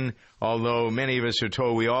connection, although many of us are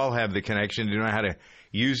told we all have the connection to know how to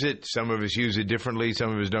use it. Some of us use it differently.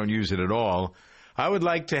 Some of us don't use it at all. I would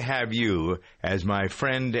like to have you, as my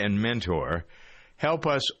friend and mentor, help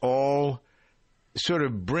us all sort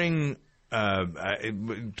of bring,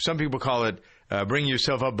 some people call it, bring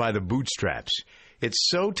yourself up by the bootstraps. It's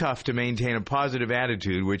so tough to maintain a positive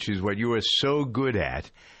attitude, which is what you are so good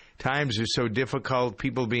at. Times are so difficult,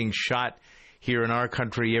 people being shot here in our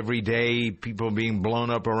country every day, people being blown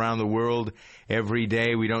up around the world every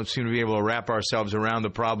day. We don't seem to be able to wrap ourselves around the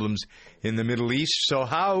problems in the Middle East. So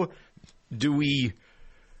how do we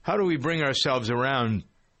bring ourselves around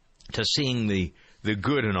to seeing the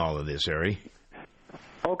good in all of this, Uri?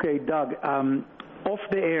 Okay, Doug, off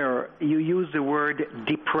the air, you use the word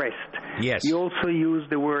depressed. Yes. You also use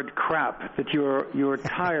the word crap, that you're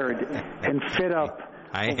tired and fed up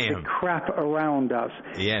of the crap around us.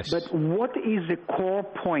 Yes. But what is the core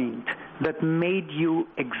point that made you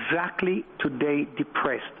exactly today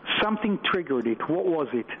depressed? Something triggered it. What was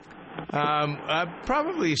it?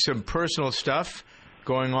 Probably some personal stuff.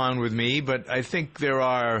 going on with me, but I think there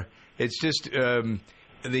are. It's just the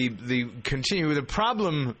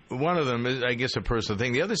problem. One of them is, I guess, a personal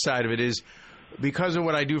thing. The other side of it is because of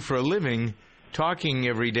what I do for a living, talking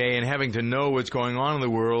every day and having to know what's going on in the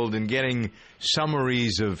world and getting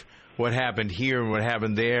summaries of what happened here and what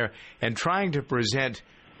happened there, and trying to present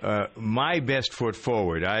my best foot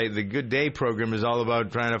forward. The Good Day program is all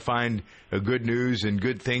about trying to find good news and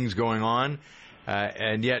good things going on,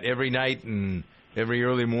 and yet every night and every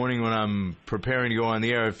early morning when I'm preparing to go on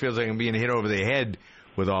the air, it feels like I'm being hit over the head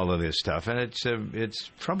with all of this stuff, and it's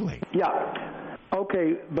troubling. Yeah.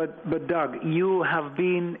 Okay, but Doug, you have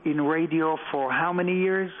been in radio for how many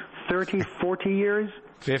years? 30, 40 years?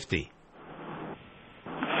 50.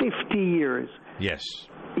 50 years. Yes.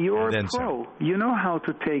 You're a pro. You know how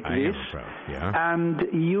to take I this. am a pro, yeah. And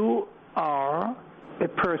you are a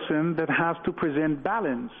person that has to present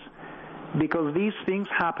balance, because these things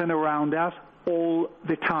happen around us all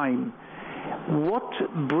the time. What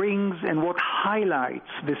brings and what highlights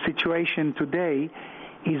the situation today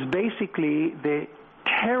is basically the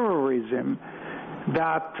terrorism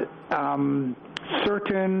that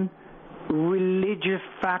certain religious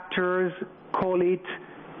factors, call it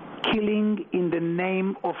killing in the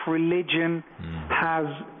name of religion, has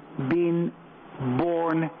been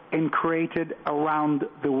born and created around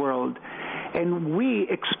the world. And we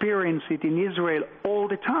experience it in Israel all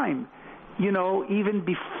the time. You know, even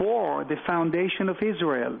before the foundation of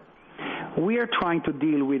Israel. We are trying to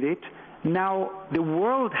deal with it. Now the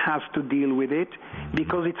world has to deal with it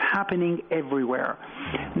because it's happening everywhere.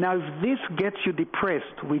 Now if this gets you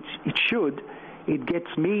depressed, which it should, it gets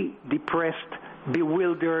me depressed,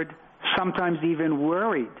 bewildered, sometimes even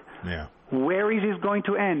worried. Yeah. Where is this going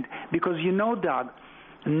to end? Because you know, Doug,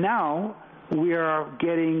 now we are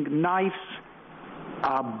getting knives,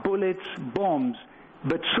 bullets, bombs.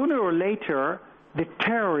 But sooner or later, the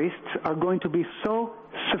terrorists are going to be so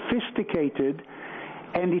sophisticated,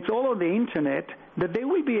 and it's all on the internet, that they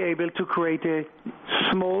will be able to create a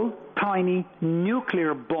small, tiny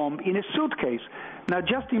nuclear bomb in a suitcase. Now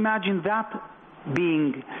just imagine that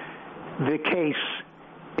being the case.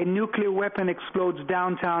 A nuclear weapon explodes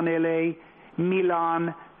downtown LA,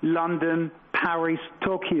 Milan, London, Paris,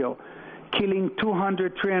 Tokyo, killing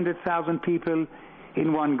 200,000, 300,000 people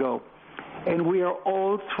in one go. And we are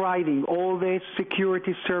all thriving. All the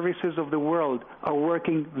security services of the world are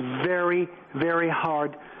working very, very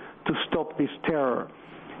hard to stop this terror.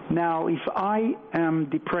 Now, if I am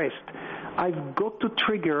depressed, I've got to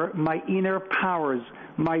trigger my inner powers,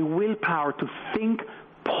 my willpower to think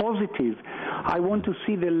positive. I want to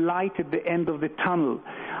see the light at the end of the tunnel.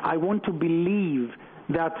 I want to believe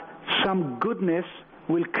that some goodness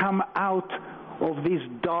will come out of this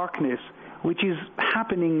darkness, which is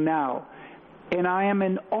happening now. And I am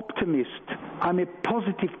an optimist. I'm a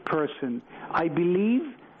positive person. I believe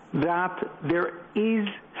that there is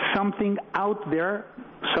something out there.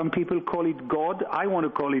 Some people call it God. I want to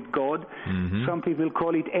call it God. Mm-hmm. Some people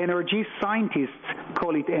call it energy. Scientists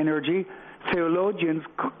call it energy. Theologians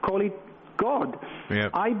call it God.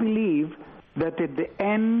 Yep. I believe that at the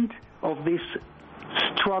end of this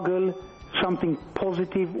struggle, something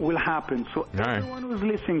positive will happen. So everyone who's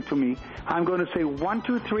listening to me, I'm going to say 1,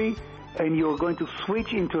 2, 3, and you're going to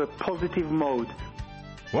switch into a positive mode.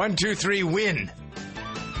 1, 2, 3, win.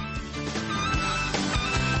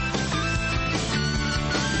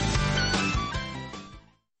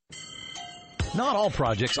 Not all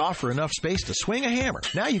projects offer enough space to swing a hammer.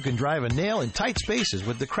 Now you can drive a nail in tight spaces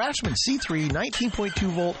with the Craftsman C3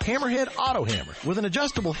 19.2-volt Hammerhead Auto Hammer. With an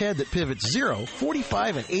adjustable head that pivots 0,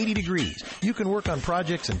 45, and 80 degrees. You can work on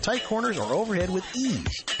projects in tight corners or overhead with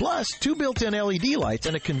ease. Plus, 2 built-in LED lights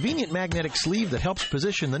and a convenient magnetic sleeve that helps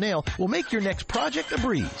position the nail will make your next project a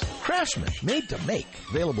breeze. Craftsman, made to make.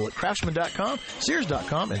 Available at Craftsman.com,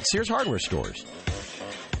 Sears.com, and Sears Hardware stores.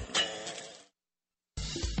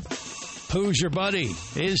 Who's your buddy?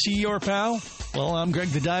 Is he your pal? Well, I'm Greg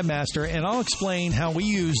the Dive Master, and I'll explain how we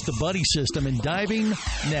use the buddy system in diving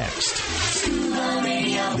next.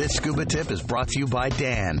 This scuba tip is brought to you by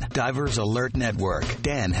DAN, Divers Alert Network.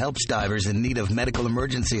 DAN helps divers in need of medical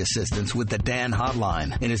emergency assistance with the DAN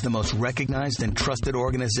hotline and is the most recognized and trusted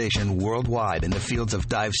organization worldwide in the fields of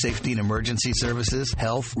dive safety and emergency services,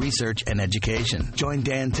 health, research, and education. Join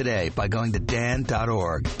DAN today by going to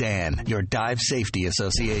dan.org. DAN, your dive safety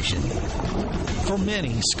association. For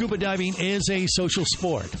many, scuba diving is a social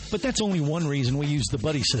sport, but that's only one reason we use the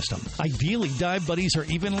buddy system. Ideally, dive buddies are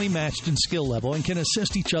evenly matched in skill level and and can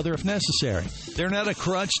assist each other if necessary. They're not a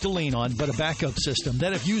crutch to lean on, but a backup system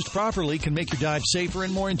that, if used properly, can make your dive safer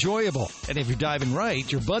and more enjoyable. And if you're diving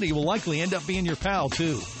right, your buddy will likely end up being your pal,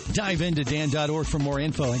 too. Dive into Dan.org for more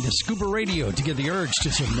info and to Scuba Radio to get the urge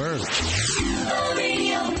to submerge.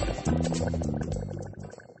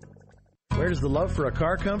 Where does the love for a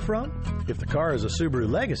car come from? If the car is a Subaru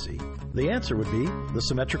Legacy, the answer would be the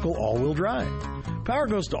symmetrical all-wheel drive. Power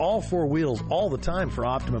goes to all four wheels all the time for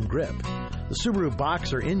optimum grip. The Subaru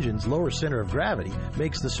Boxer engine's lower center of gravity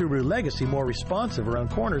makes the Subaru Legacy more responsive around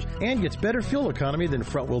corners and gets better fuel economy than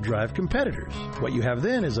front-wheel drive competitors. What you have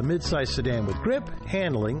then is a mid-size sedan with grip,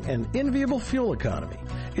 handling, and enviable fuel economy.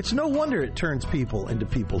 It's no wonder it turns people into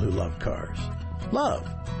people who love cars.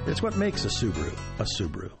 Love. It's what makes a Subaru a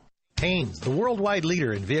Subaru. Haynes, the worldwide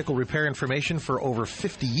leader in vehicle repair information for over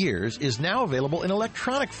 50 years, is now available in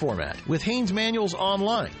electronic format. With Haynes Manuals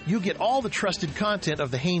Online, you get all the trusted content of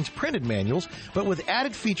the Haynes printed manuals, but with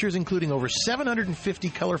added features including over 750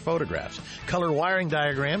 color photographs, color wiring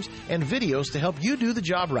diagrams, and videos to help you do the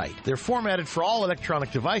job right. They're formatted for all electronic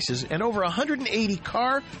devices, and over 180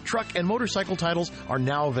 car, truck, and motorcycle titles are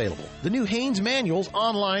now available. The new Haynes Manuals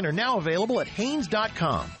Online are now available at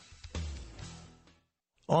Haynes.com.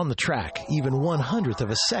 On the track, even 1/100th of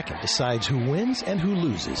a second decides who wins and who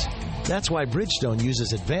loses. That's why Bridgestone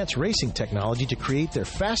uses advanced racing technology to create their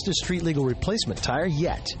fastest street-legal replacement tire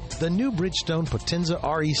yet, the new Bridgestone Potenza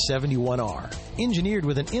RE71R. Engineered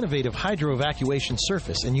with an innovative hydro-evacuation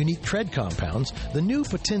surface and unique tread compounds, the new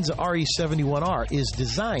Potenza RE71R is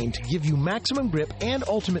designed to give you maximum grip and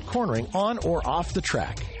ultimate cornering on or off the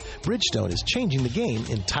track. Bridgestone is changing the game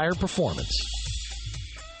in tire performance.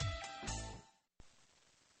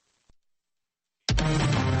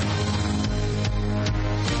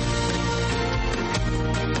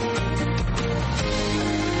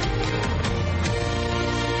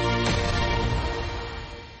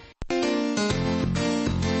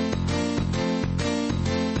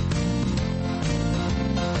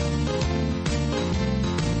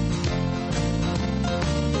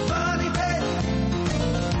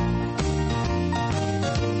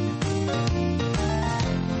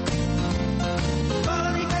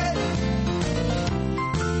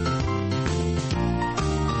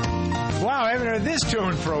 This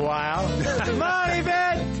tune for a while. Money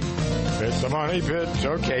Pit! It's the Money Pit.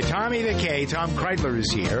 Okay, Tommy the K, Tom Kreidler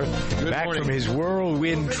is here. Back from his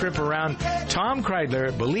whirlwind trip around. Tom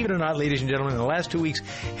Kreidler, believe it or not, ladies and gentlemen, in the last 2 weeks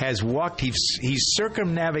has walked, he's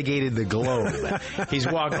circumnavigated the globe. He's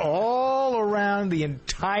walked all around the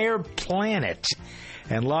entire planet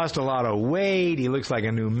and lost a lot of weight. He looks like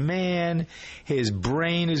a new man. His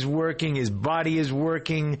brain is working. His body is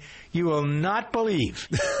working. You will not believe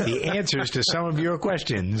the answers to some of your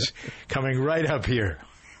questions coming right up here.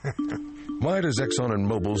 Why does Exxon and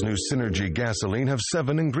Mobil's new Synergy gasoline have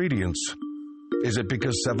 7 ingredients? Is it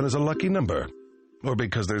because 7 is a lucky number? Or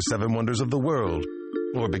because there's 7 wonders of the world?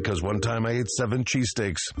 Or because one time I ate 7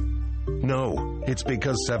 cheesesteaks? No, it's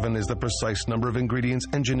because 7 is the precise number of ingredients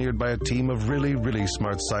engineered by a team of really, really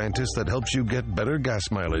smart scientists that helps you get better gas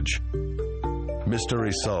mileage.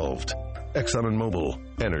 Mystery solved. Exxon and Mobil.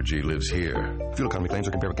 Energy lives here. Fuel economy claims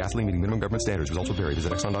are compared with gasoline meeting minimum government standards. Results will vary.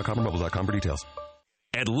 Visit Exxon.com or Mobil.com for details.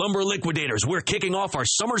 At Lumber Liquidators, we're kicking off our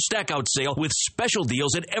summer stack-out sale with special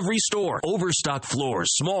deals at every store. Overstock floors,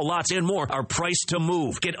 small lots, and more are priced to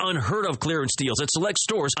move. Get unheard-of clearance deals at select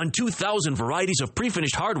stores on 2,000 varieties of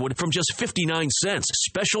pre-finished hardwood from just 59 cents.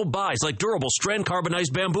 Special buys like durable strand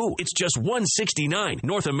carbonized bamboo. It's just $169.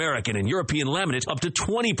 North American and European laminate up to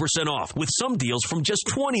 20% off, with some deals from just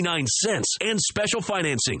 29 cents. And special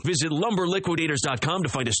financing. Visit LumberLiquidators.com to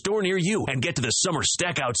find a store near you and get to the summer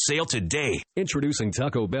stack-out sale today. Introducing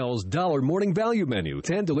Taco Bell's $1 morning value menu.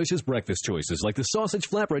 10 delicious breakfast choices like the sausage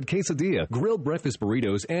flatbread quesadilla, grilled breakfast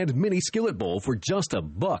burritos, and mini skillet bowl for just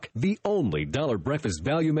 $1. The only $1 breakfast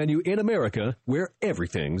value menu in America where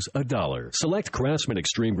everything's $1. Select Craftsman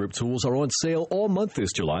Extreme Grip tools are on sale all month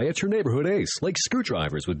this July at your neighborhood Ace, like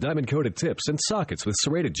screwdrivers with diamond-coated tips and sockets with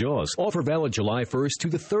serrated jaws. Offer valid July 1st to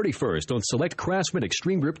the 31st on select Craftsman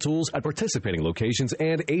Extreme Grip tools at participating locations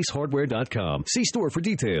and acehardware.com. See store for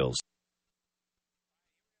details.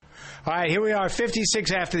 All right, here we are,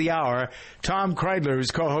 56 after the hour. Tom Kreidler, who's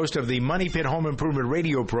co-host of the Money Pit Home Improvement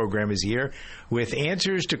radio program, is here with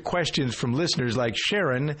answers to questions from listeners like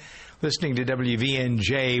Sharon, listening to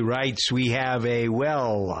WVNJ, writes, we have a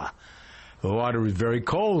well. The water is very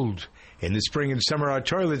cold. In the spring and summer, our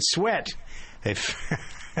toilets sweat.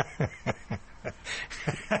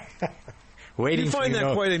 Waiting you find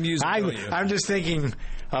that quite amusing, don't you? I'm just thinking,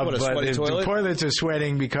 What, a sweaty toilet? The toilets are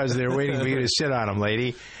sweating because they're waiting for you to sit on them,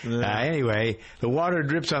 lady. Anyway, the water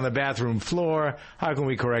drips on the bathroom floor. How can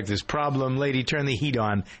we correct this problem? Lady, turn the heat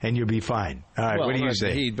on and you'll be fine. All right, what do you say?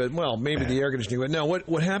 The heat, but, maybe the air conditioning. But no,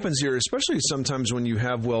 what happens here, especially sometimes when you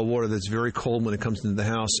have well water that's very cold when it comes into the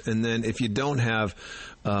house, and then if you don't have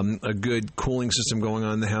a good cooling system going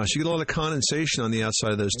on in the house, you get a lot of condensation on the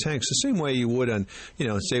outside of those tanks, the same way you would on,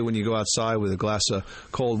 say when you go outside with a glass of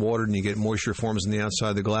cold water and you get moisture forms on the outside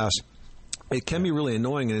of the glass. It can be really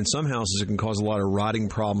annoying, and in some houses it can cause a lot of rotting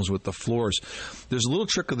problems with the floors. There's a little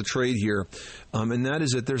trick of the trade here, and that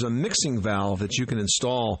is that there's a mixing valve that you can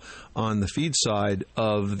install on the feed side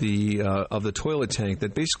of the toilet tank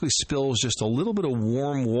that basically spills just a little bit of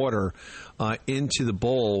warm water into the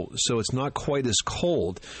bowl, so it's not quite as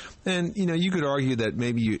cold. And, you could argue that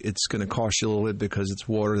maybe it's going to cost you a little bit because it's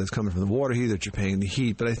water that's coming from the water heater that you're paying the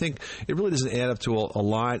heat. But I think it really doesn't add up to a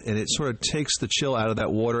lot, and it sort of takes the chill out of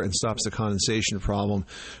that water and stops the condensation problem,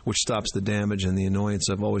 which stops the damage and the annoyance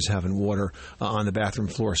of always having water on the bathroom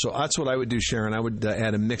floor. So that's what I would do, Sharon. I would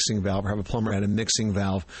add a mixing valve or have a plumber add a mixing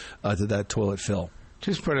valve to that toilet fill.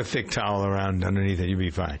 Just put a thick towel around underneath it. You'll be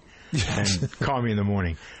fine. And call me in the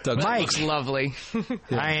morning. Mike, looks lovely.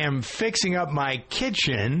 I am fixing up my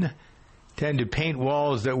kitchen. Tend to paint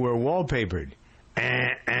walls that were wallpapered.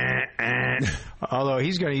 Although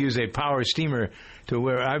he's going to use a power steamer to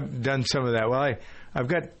where I've done some of that. Well, I've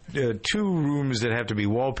got 2 rooms that have to be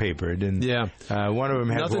wallpapered, and one of them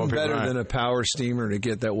has nothing wallpaper better on than a power steamer to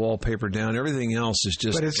get that wallpaper down. Everything else is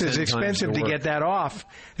just. But it's expensive to get that off.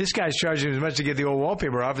 This guy's charging as much to get the old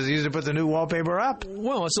wallpaper off as he used to put the new wallpaper up.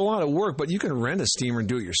 Well, it's a lot of work, but you can rent a steamer and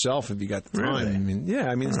do it yourself if you got the time. Really?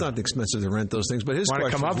 I mean, it's not expensive to rent those things. But his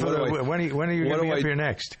question come up is, when are you going to be up here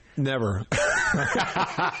next? Never.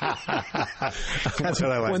 That's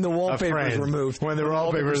what I like. When the wallpaper is removed. When the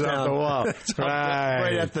wallpaper's off the wall.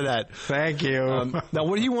 Right after that. Thank you. Now,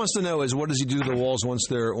 what he wants to know is what does he do to the walls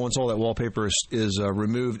once all that wallpaper is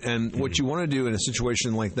removed? And what you want to do in a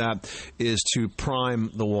situation like that is to prime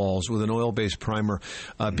the walls with an oil-based primer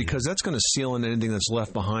because that's going to seal in anything that's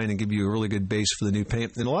left behind and give you a really good base for the new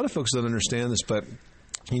paint. And a lot of folks don't understand this, but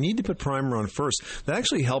you need to put primer on first. That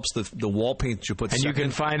actually helps the wall paint that you put. And you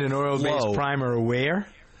can find an oil-based primer where?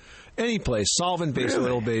 Any place, solvent-based,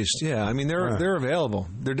 oil-based. Yeah, I mean they're available.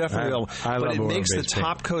 They're definitely available. But it makes the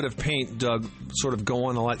top coat of paint, Doug, sort of go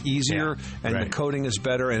on a lot easier, and the coating is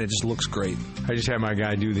better, and it just looks great. I just had my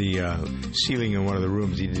guy do the ceiling in one of the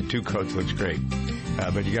rooms. He did 2 coats. Looks great.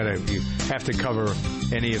 But you have to cover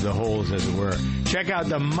any of the holes, as it were. Check out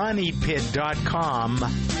themoneypit.com.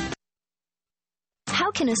 How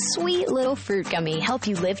can a sweet little fruit gummy help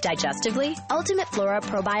you live digestively? Ultimate Flora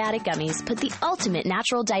Probiotic Gummies put the ultimate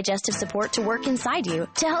natural digestive support to work inside you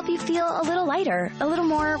to help you feel a little lighter, a little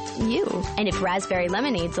more you. And if raspberry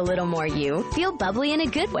lemonade's a little more you, feel bubbly in a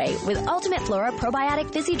good way with Ultimate Flora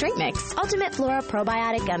Probiotic Fizzy Drink Mix. Ultimate Flora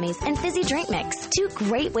Probiotic Gummies and Fizzy Drink Mix. 2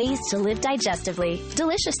 great ways to live digestively,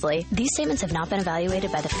 deliciously. These statements have not been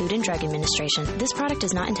evaluated by the Food and Drug Administration. This product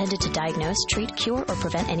is not intended to diagnose, treat, cure, or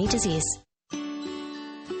prevent any disease.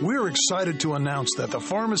 We're excited to announce that the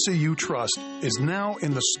pharmacy you trust is now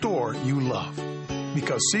in the store you love.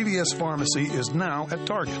 Because CVS Pharmacy is now at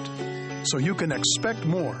Target. So you can expect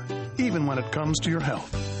more, even when it comes to your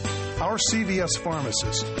health. Our CVS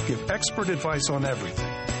pharmacists give expert advice on everything,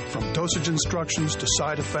 from dosage instructions to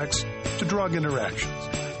side effects to drug interactions.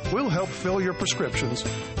 We'll help fill your prescriptions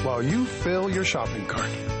while you fill your shopping cart.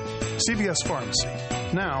 CVS Pharmacy,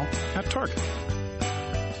 now at Target.